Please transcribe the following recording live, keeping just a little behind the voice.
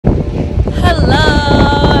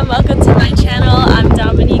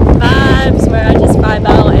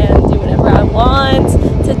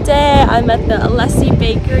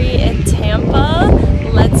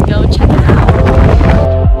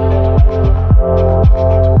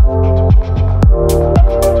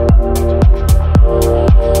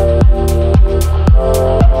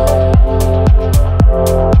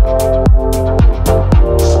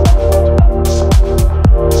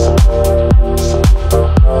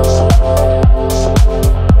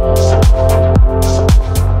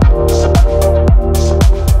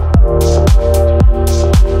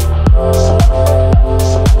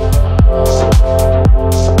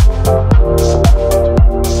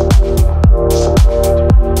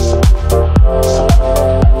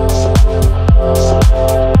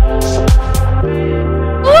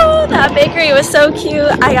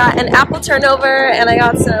I got an apple turnover and I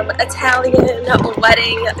got some Italian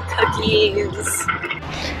wedding cookies.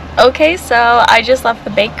 Okay, so I just left the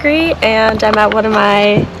bakery and I'm at one of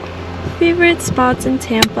my favorite spots in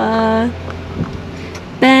Tampa,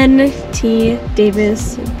 Ben T.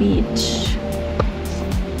 Davis Beach.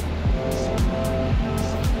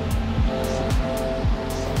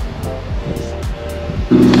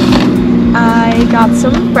 I got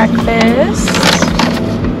some breakfast.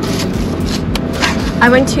 I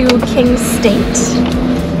went to King State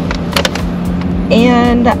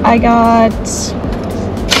and I got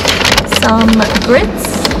some grits,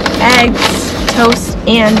 eggs, toast,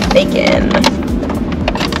 and bacon.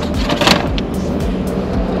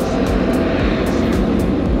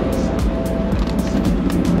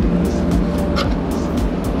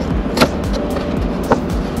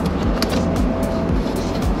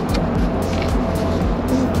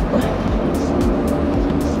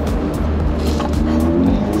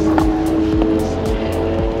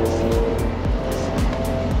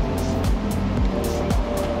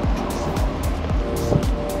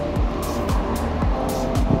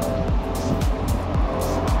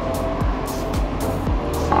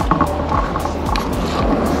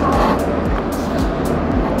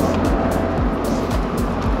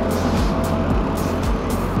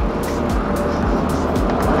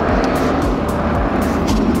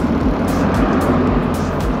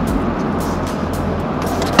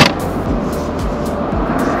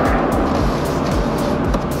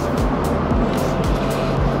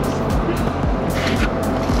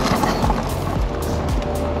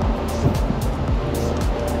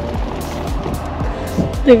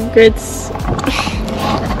 The grits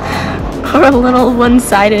are a little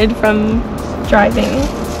one-sided from driving.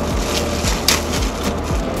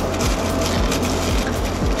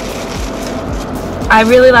 I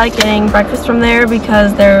really like getting breakfast from there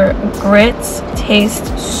because their grits taste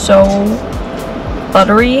so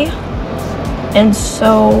buttery and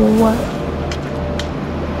so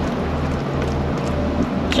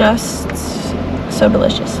just so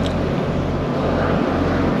delicious.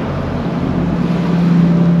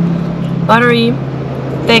 Buttery,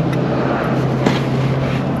 thick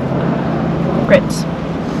grits.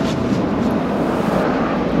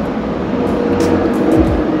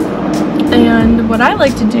 And what I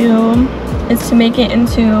like to do is to make it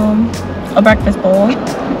into a breakfast bowl.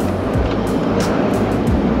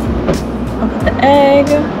 I'll put the egg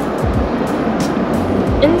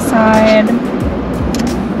inside.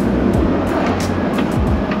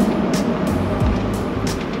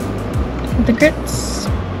 The grits.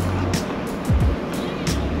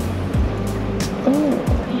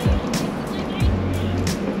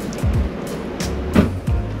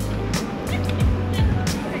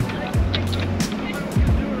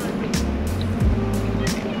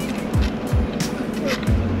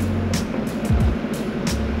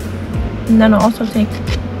 And then I'll also take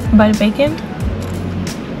a bite of bacon.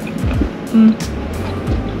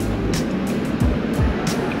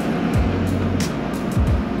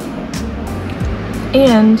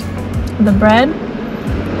 And the bread,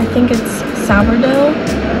 I think it's sourdough.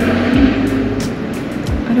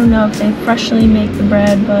 I don't know if they freshly make the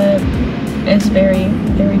bread, but it's very,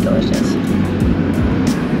 very delicious.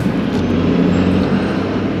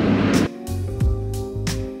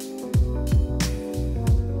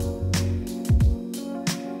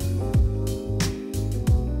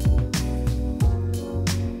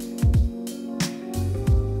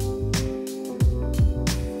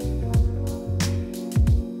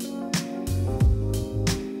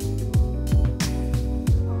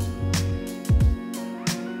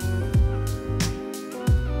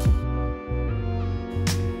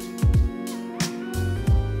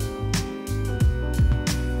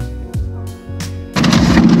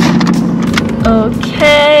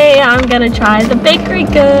 Okay, I'm gonna try the bakery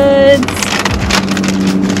goods.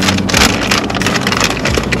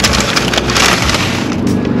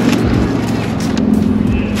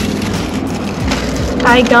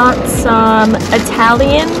 I got some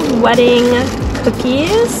Italian wedding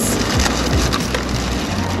cookies.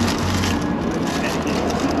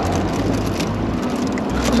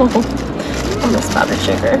 Oh, almost powdered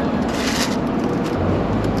sugar.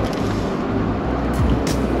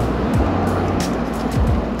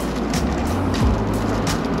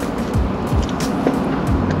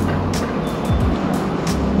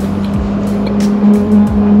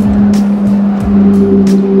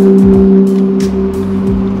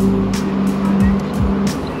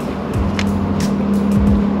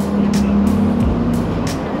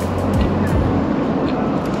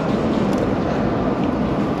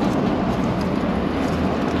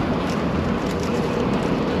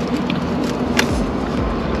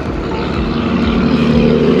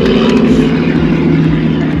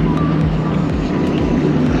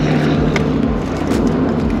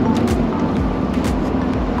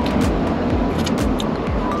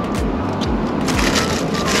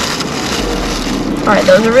 Alright,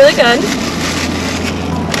 those are really good.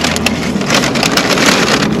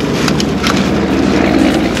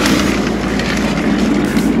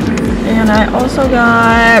 And I also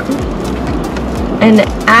got an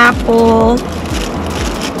apple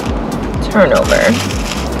turnover.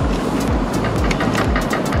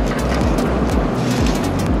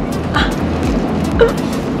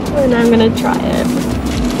 And I'm gonna try it.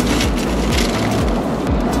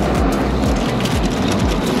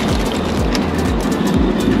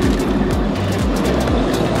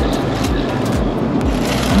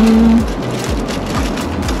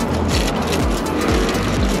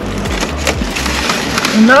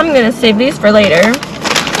 And now I'm gonna save these for later.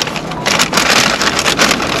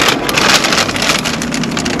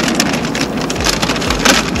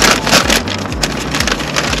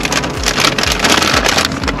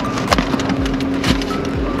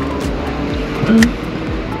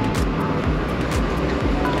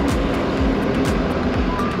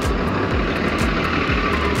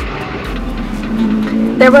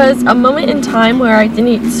 There was a moment in time where I didn't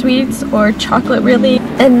eat sweets or chocolate really,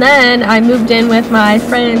 and then I moved in with my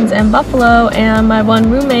friends in Buffalo, and my one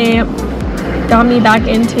roommate got me back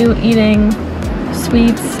into eating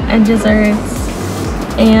sweets and desserts,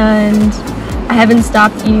 and I haven't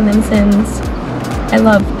stopped eating them since. I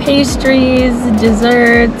love pastries,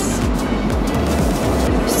 desserts,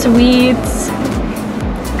 sweets,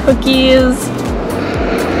 cookies,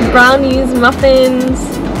 brownies, muffins.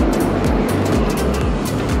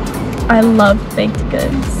 I love baked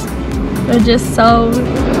goods. They're just so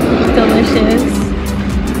delicious.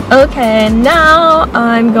 Okay, now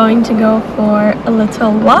I'm going to go for a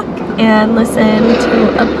little walk and listen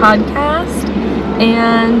to a podcast,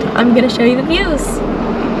 and I'm gonna show you the views.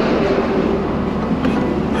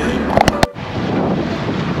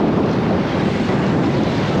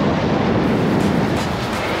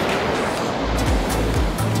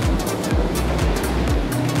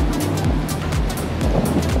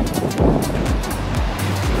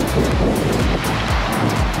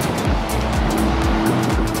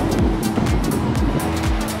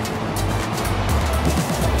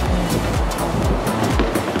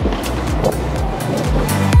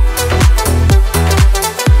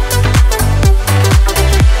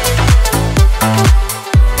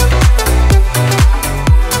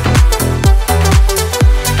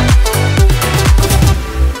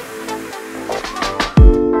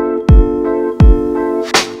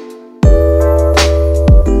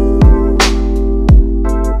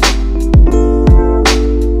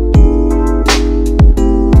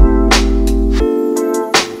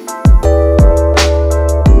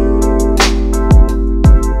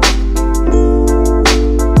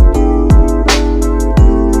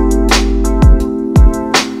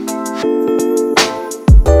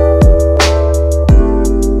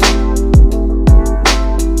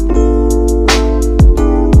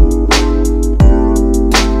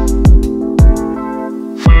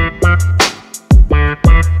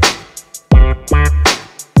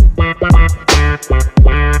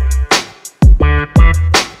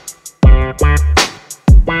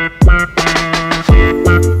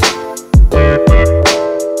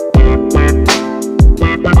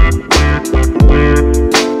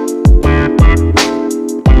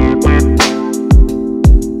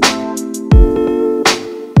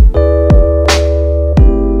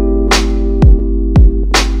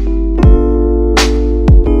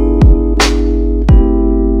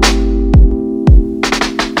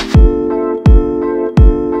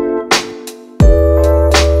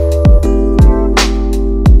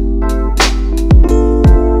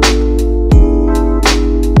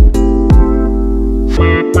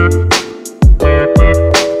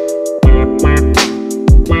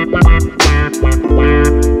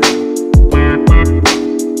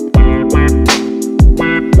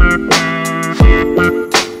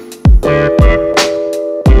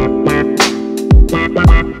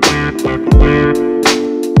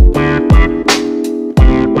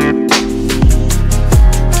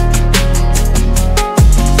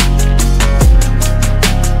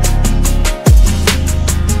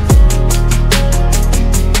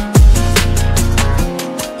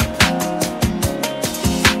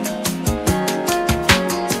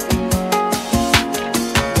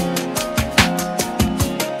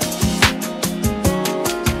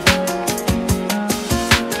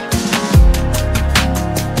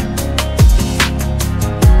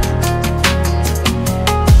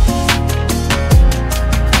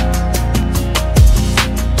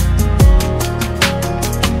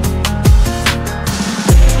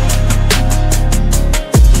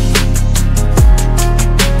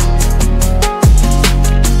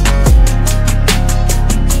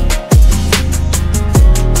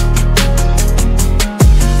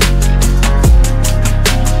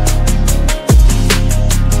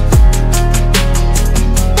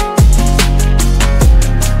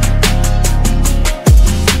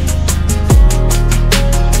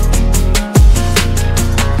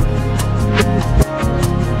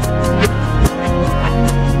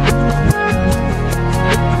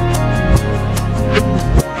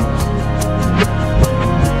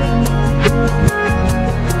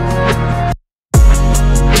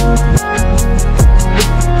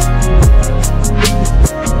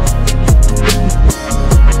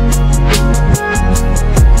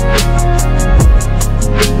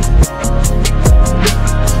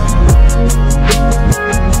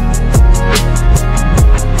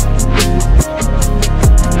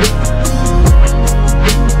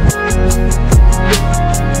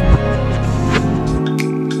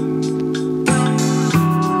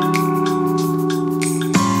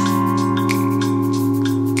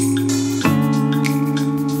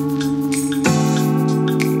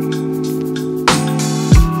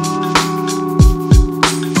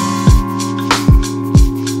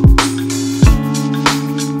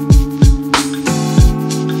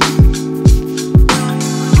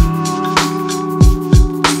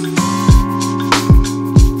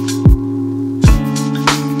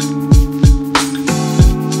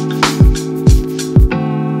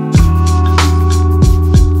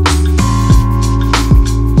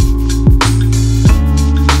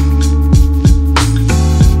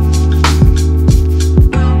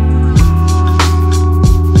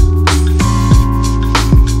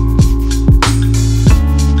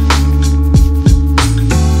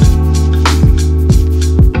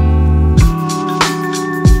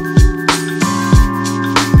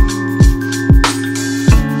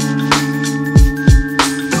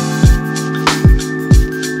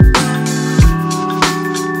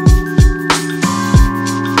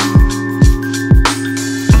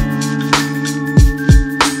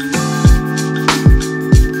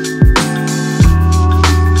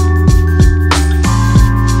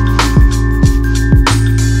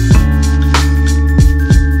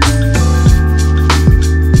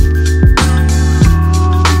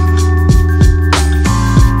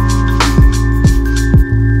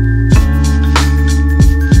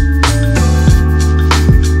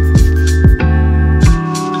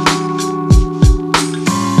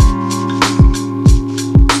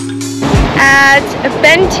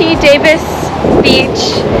 T. Davis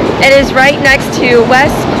Beach. It is right next to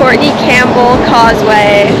West Courtney Campbell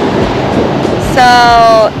Causeway.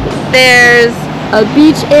 So there's a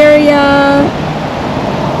beach area,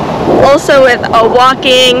 also with a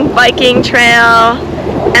walking, biking trail,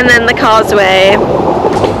 and then the causeway.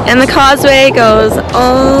 And the causeway goes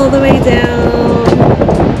all the way down,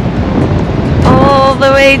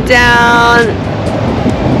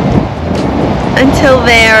 until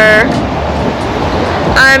there.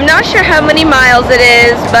 I'm not sure how many miles it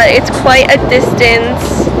is, but it's quite a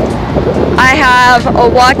distance. I have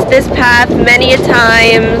walked this path many a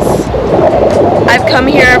times. I've come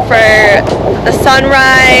here for the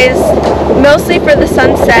sunrise, mostly for the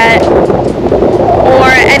sunset,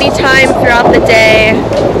 or any time throughout the day.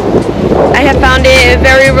 I have found it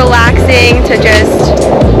very relaxing to just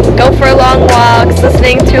go for long walks,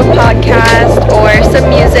 listening to a podcast or some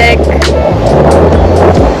music.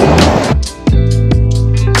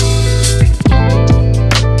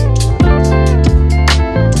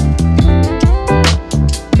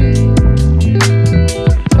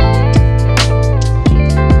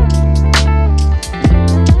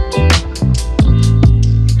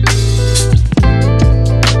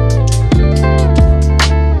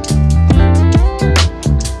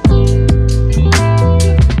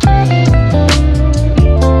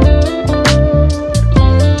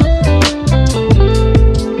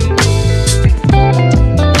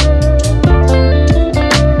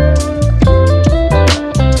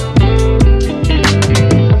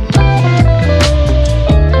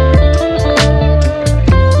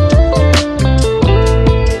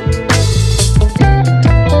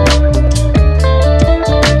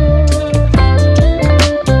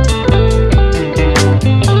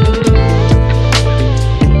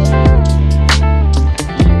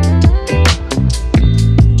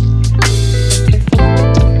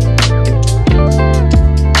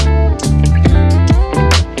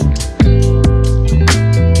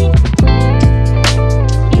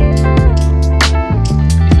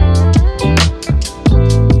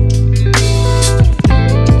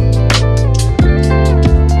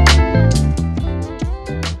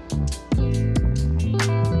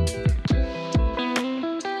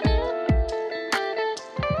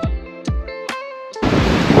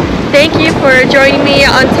 Thank you for joining me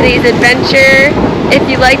on today's adventure. If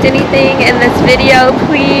you liked anything in this video,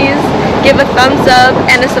 please give a thumbs up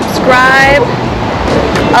and a subscribe.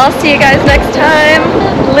 I'll see you guys next time.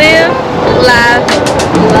 Live, laugh,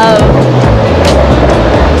 love.